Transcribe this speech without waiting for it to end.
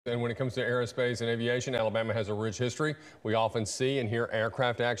And when it comes to aerospace and aviation, Alabama has a rich history. We often see and hear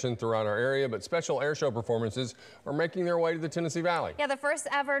aircraft action throughout our area, but special air show performances are making their way to the Tennessee Valley. Yeah, the first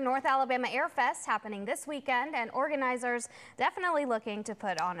ever North Alabama AirFest happening this weekend, and organizers definitely looking to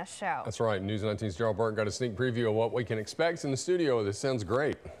put on a show. That's right. News 19's Gerald Burton got a sneak preview of what we can expect in the studio. This sounds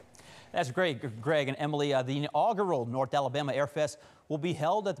great. That's great, Greg and Emily. The inaugural North Alabama AirFest will be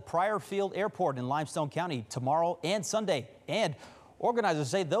held at the Pryor Field Airport in Limestone County tomorrow and Sunday. And organizers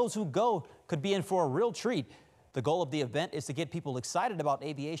say those who go could be in for a real treat. The goal of the event is to get people excited about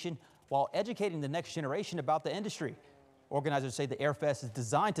aviation while educating the next generation about the industry. Organizers say the AirFest is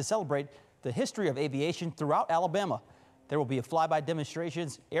designed to celebrate the history of aviation throughout Alabama. There will be flyby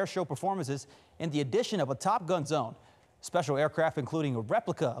demonstrations, air show performances, and the addition of a Top Gun zone. Special aircraft, including a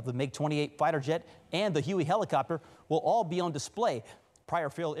replica of the MiG-28 fighter jet and the Huey helicopter, will all be on display.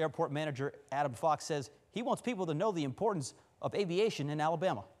 Pryor Field Airport manager Adam Fox says he wants people to know the importance of aviation in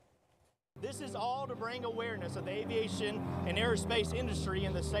Alabama. This is all to bring awareness of the aviation and aerospace industry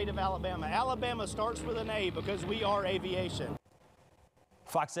in the state of Alabama. Alabama starts with an A because we are aviation.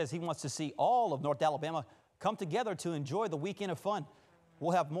 Fox says he wants to see all of North Alabama come together to enjoy the weekend of fun.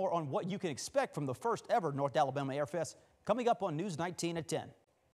 We'll have more on what you can expect from the first ever North Alabama AirFest coming up on News 19 at 10.